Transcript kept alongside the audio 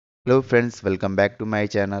Hello friends, welcome back to my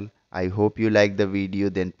channel. I hope you like the video,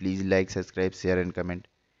 then please like, subscribe, share and comment.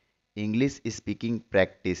 English speaking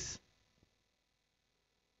practice.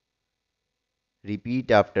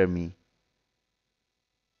 Repeat after me.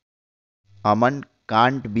 Aman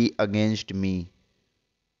can't be against me.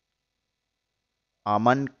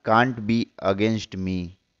 Aman can't be against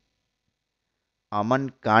me.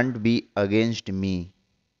 Aman can't be against me.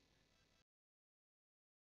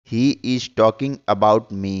 He is talking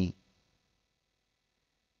about me.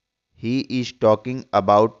 He is talking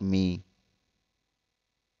about me.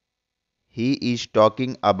 He is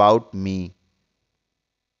talking about me.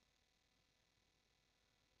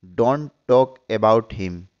 Don't talk about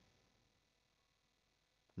him.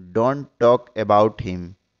 Don't talk about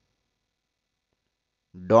him.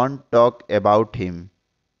 Don't talk about him.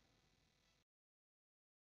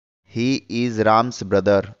 He is Ram's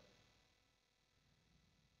brother.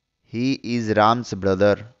 He is Ram's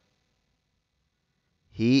brother.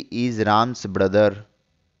 He is Ram's brother.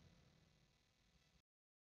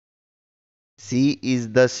 She is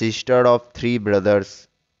the sister of three brothers.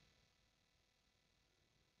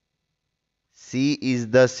 She is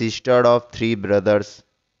the sister of three brothers.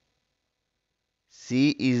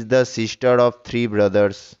 She is the sister of three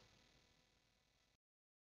brothers.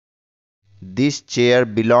 This chair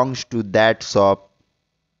belongs to that shop.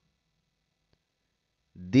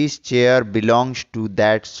 This chair belongs to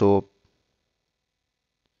that shop.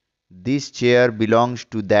 This chair belongs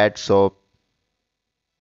to that shop.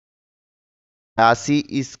 Yasi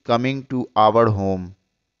is coming to our home.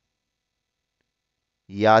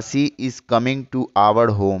 Yasi is coming to our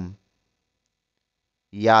home.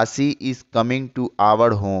 Yasi is coming to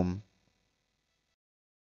our home.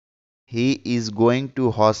 He is going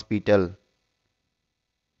to hospital.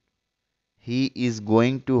 He is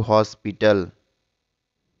going to hospital.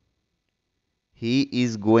 He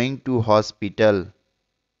is going to hospital.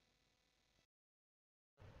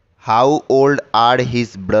 How old are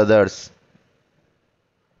his brothers?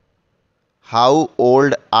 How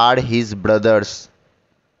old are his brothers?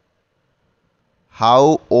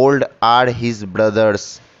 How old are his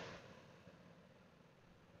brothers?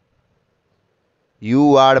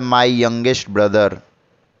 You are my youngest brother.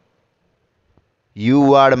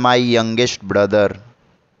 You are my youngest brother.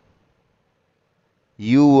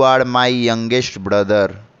 You are my youngest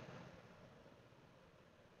brother.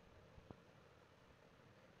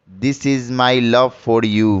 This is my love for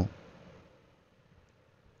you.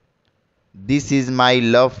 This is my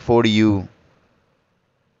love for you.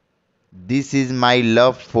 This is my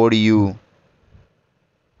love for you.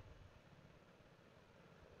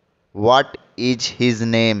 What is his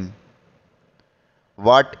name?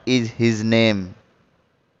 What is his name?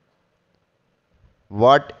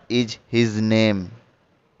 What is his name?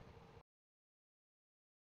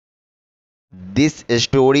 This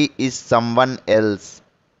story is someone else.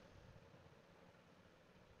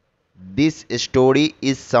 This story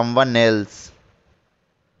is someone else.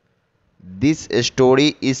 This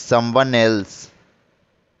story is someone else.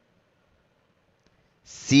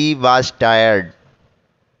 She was tired.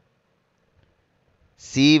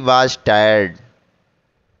 She was tired.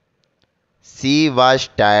 She was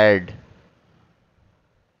tired.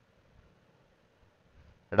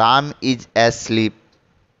 Ram is asleep.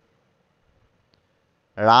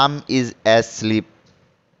 Ram is asleep.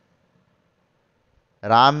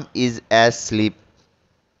 Ram is asleep.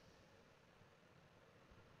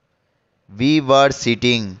 We were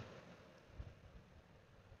sitting.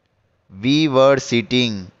 We were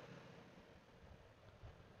sitting.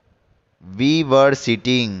 We were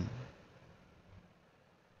sitting.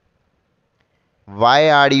 Why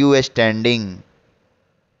are you standing?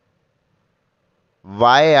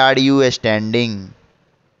 Why are you standing?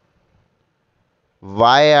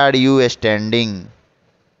 Why are you standing?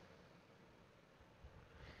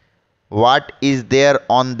 What is there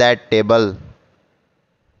on that table?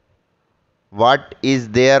 What is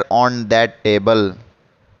there on that table?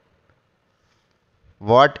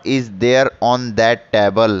 What is there on that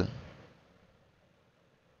table?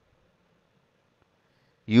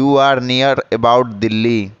 You are near about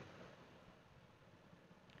Delhi.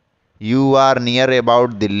 You are near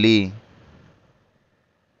about Delhi.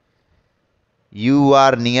 You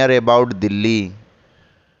are near about Delhi.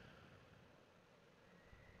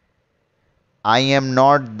 I am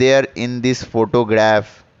not there in this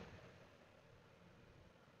photograph.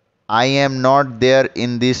 I am not there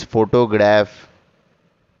in this photograph.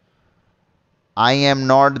 I am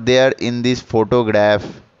not there in this photograph.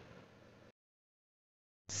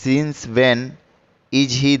 Since when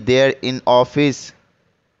is he there in office?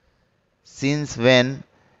 Since when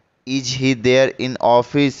Is he there in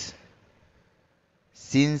office?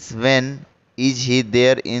 Since when is he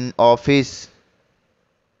there in office?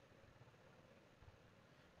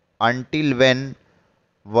 Until when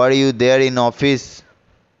were you there in office?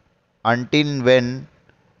 Until when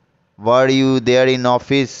were you there in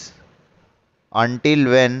office? Until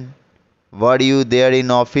when were you there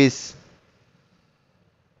in office?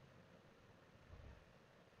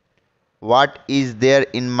 What is there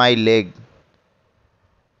in my leg?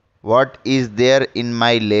 What is there in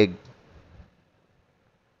my leg?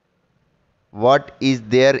 What is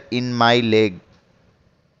there in my leg?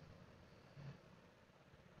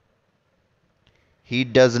 He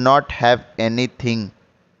does not have anything.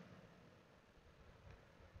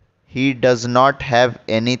 He does not have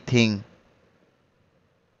anything.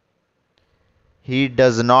 He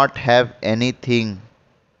does not have anything.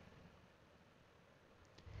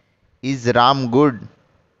 Is Ram good?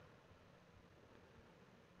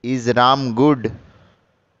 Is Ram good?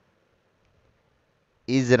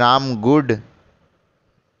 Is Ram good?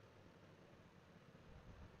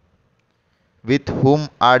 With whom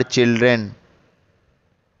are children?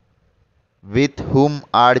 With whom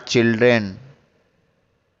are children?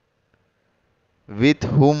 With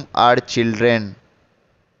whom are children?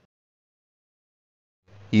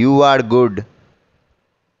 You are good.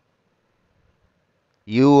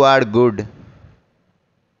 You are good.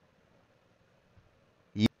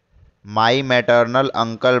 My maternal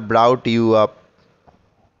uncle brought you up.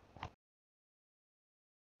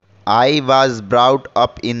 I was brought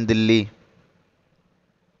up in Delhi.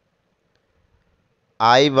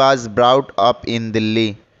 I was brought up in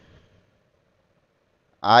Delhi.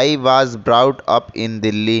 I was brought up in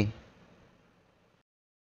Delhi.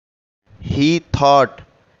 He thought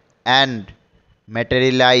and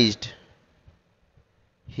materialized.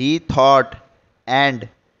 He thought and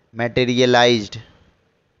materialized.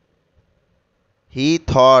 He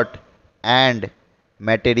thought and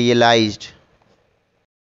materialized.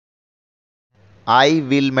 I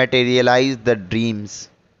will materialize the dreams.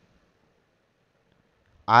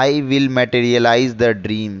 I will materialize the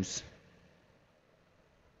dreams.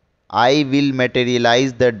 I will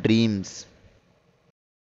materialize the dreams.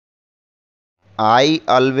 I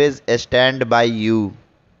always stand by you.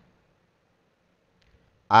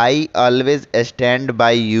 I always stand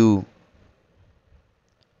by you.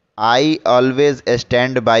 I always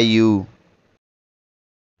stand by you.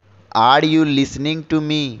 Are you listening to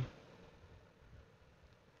me?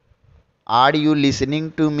 Are you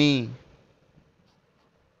listening to me?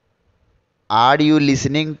 Are you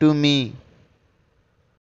listening to me?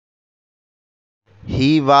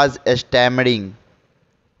 He was stammering.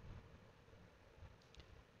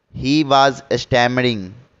 He was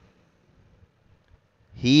stammering.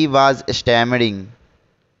 He was stammering.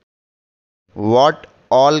 What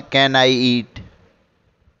all can I eat?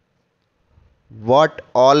 What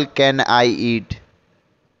all can I eat?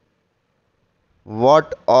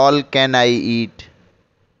 What all can I eat?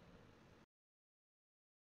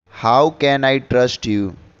 How can I trust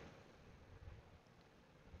you?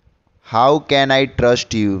 How can I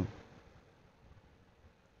trust you?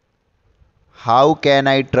 How can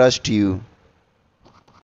I trust you?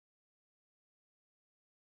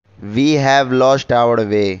 We have lost our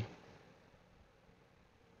way.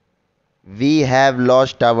 We have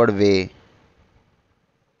lost our way.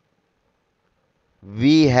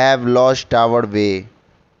 We have lost our way.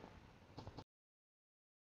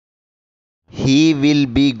 He will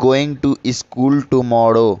be going to school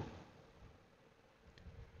tomorrow.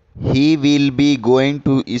 He will be going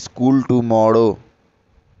to school tomorrow.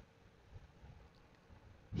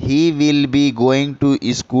 He will be going to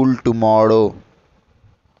school tomorrow.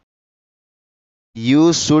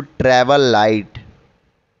 You should travel light.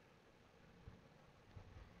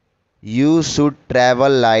 You should travel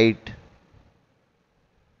light.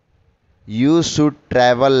 You should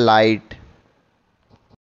travel light.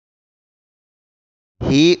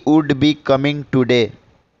 He would be coming today.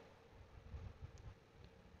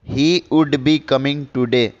 He would be coming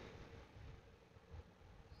today.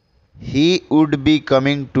 He would be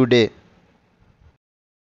coming today.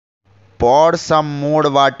 Pour some more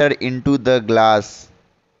water into the glass.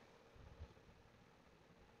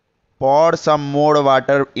 Pour some more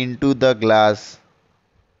water into the glass.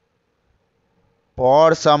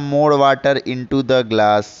 Pour some more water into the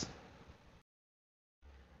glass.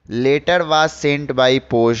 Letter was sent by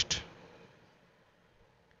post.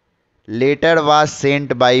 Letter was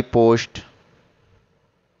sent by post.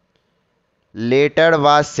 Letter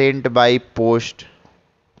was sent by post.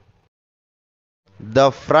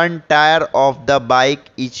 The front tire of the bike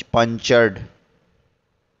is punctured.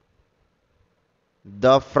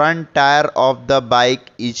 The front tire of the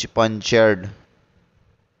bike is punctured.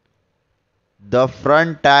 The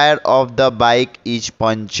front tire of the bike is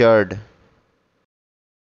punctured.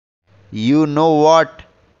 You know what?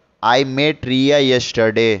 I met Ria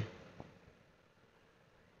yesterday.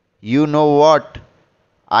 You know what?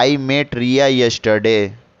 I met Ria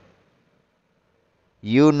yesterday.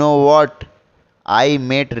 You know what? I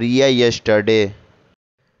met Ria yesterday.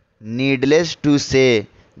 Needless to say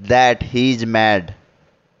that he is mad.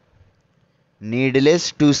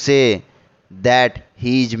 Needless to say that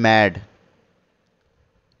he is mad.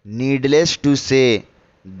 Needless to say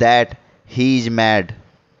that he is mad.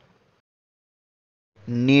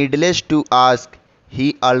 Needless to ask,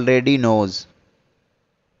 he already knows.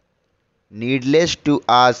 Needless to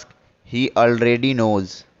ask, he already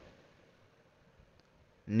knows.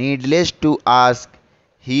 Needless to ask,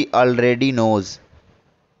 he already knows.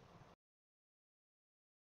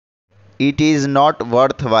 It is not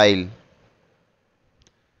worthwhile.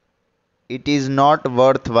 It is not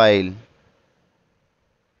worthwhile.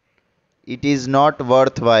 It is not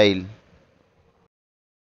worthwhile.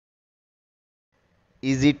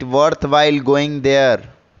 Is it worthwhile going there?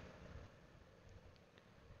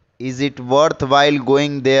 Is it worthwhile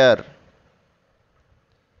going there?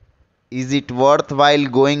 Is it worthwhile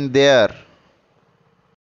going there?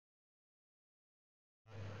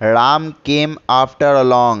 Ram came after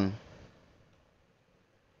along.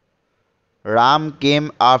 Ram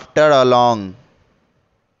came after along.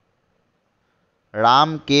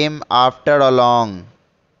 Ram came after along.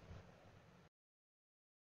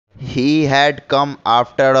 He had come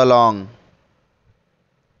after along.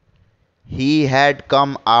 He had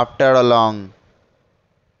come after along.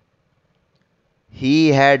 He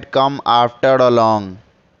had come after along.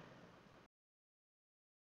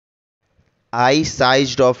 I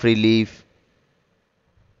sighed of relief.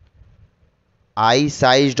 I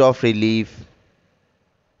sighed of relief.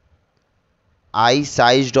 I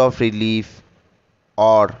sighed of relief.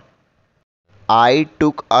 Or I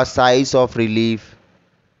took a sigh of relief.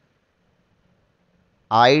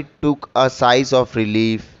 I took a sigh of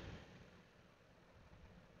relief.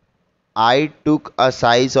 I took a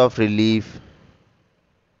sigh of relief.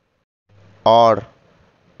 Or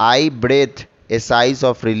I breathed a sigh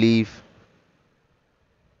of relief.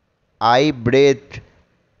 I breathed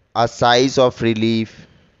a sigh of relief.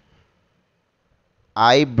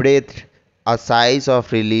 I breathed a sigh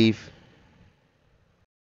of relief.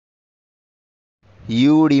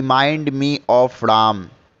 You remind me of Ram.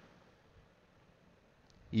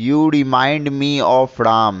 You remind me of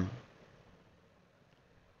Ram.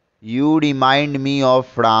 You remind me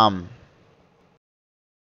of Ram.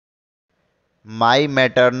 My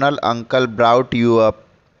maternal uncle brought you up.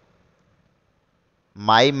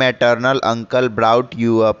 My maternal uncle brought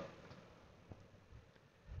you up.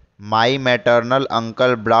 My maternal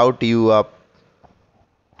uncle brought you up.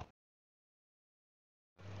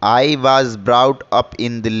 I was brought up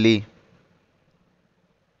in Delhi.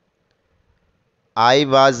 I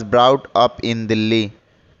was brought up in Delhi.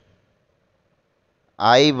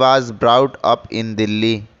 I was brought up in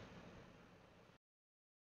Delhi.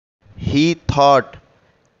 He thought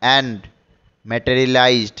and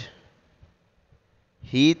materialized.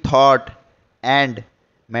 He thought and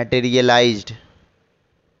materialized.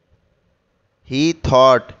 He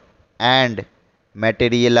thought and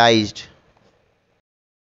materialized.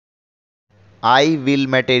 I will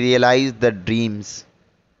materialize the dreams.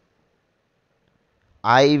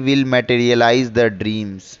 I will materialize the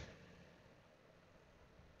dreams.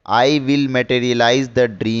 I will materialize the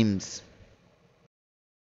dreams.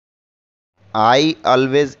 I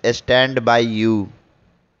always stand by you.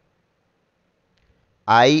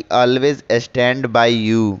 I always stand by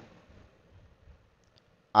you.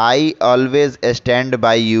 I always stand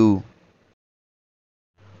by you.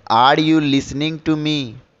 Are you listening to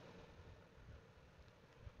me?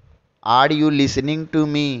 Are you listening to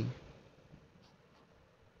me?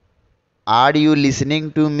 Are you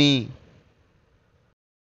listening to me?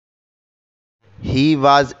 He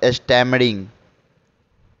was stammering.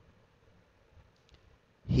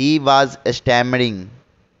 He was stammering.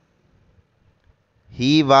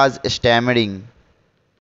 He was stammering.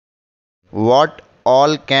 What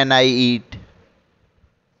all can I eat?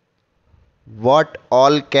 What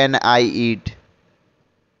all can I eat?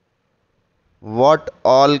 What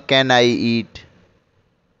all can I eat?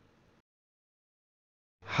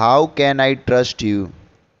 How can I trust you?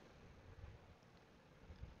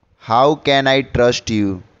 How can I trust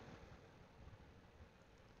you?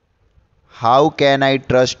 How can I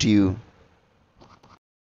trust you?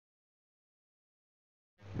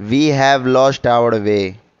 We have lost our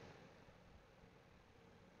way.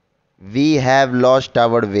 We have lost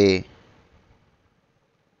our way.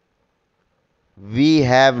 We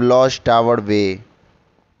have lost our way.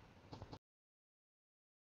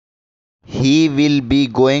 He will be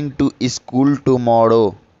going to school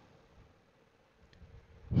tomorrow.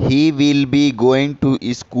 He will be going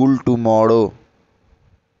to school tomorrow.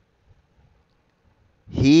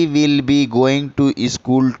 He will be going to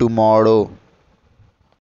school tomorrow.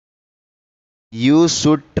 You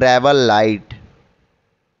should travel light.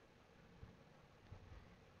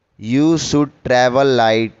 You should travel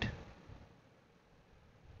light.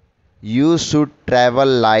 You should travel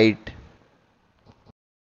light.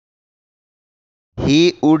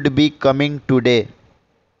 He would be coming today.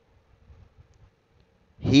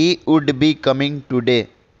 He would be coming today.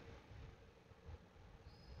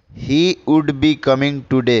 He would be coming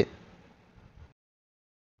today.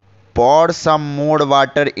 Pour some more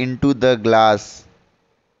water into the glass.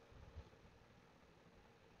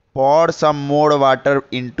 Pour some more water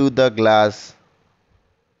into the glass.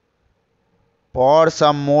 Pour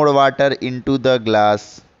some more water into the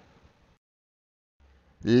glass.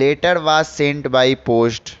 Letter was sent by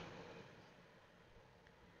post.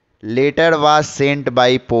 Letter was sent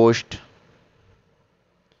by post.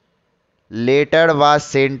 Letter was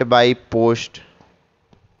sent by post.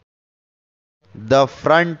 The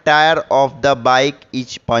front tire of the bike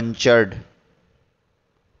is punctured.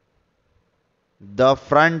 The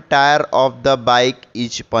front tire of the bike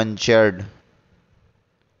is punctured.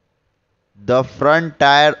 The front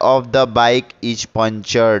tire of the bike is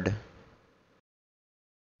punctured.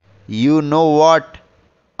 You know what?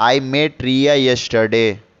 I met Ria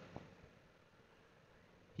yesterday.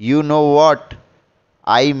 You know what?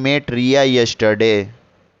 I met Ria yesterday.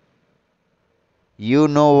 You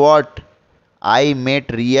know what? I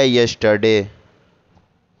met Ria yesterday.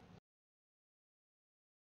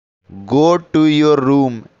 Go to your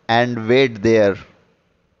room and wait there.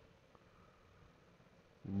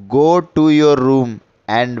 Go to your room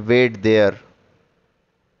and wait there.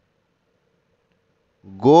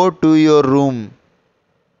 Go to your room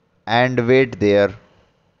and wait there.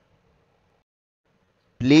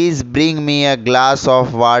 Please bring me a glass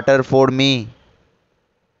of water for me.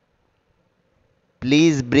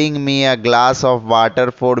 Please bring me a glass of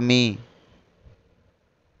water for me.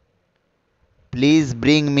 Please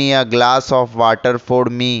bring me a glass of water for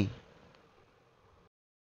me.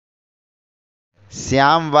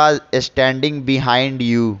 Syam was standing behind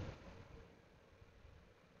you.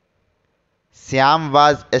 Syam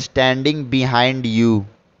was standing behind you.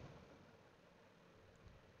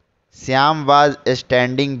 Syam was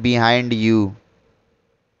standing behind you.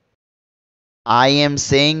 I am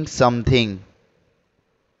saying something.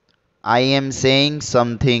 I am saying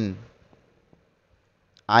something.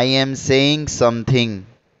 I am saying something.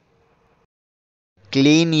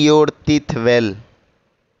 Clean your teeth well.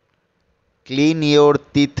 Clean your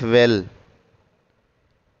teeth well.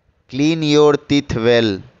 Clean your teeth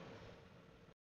well.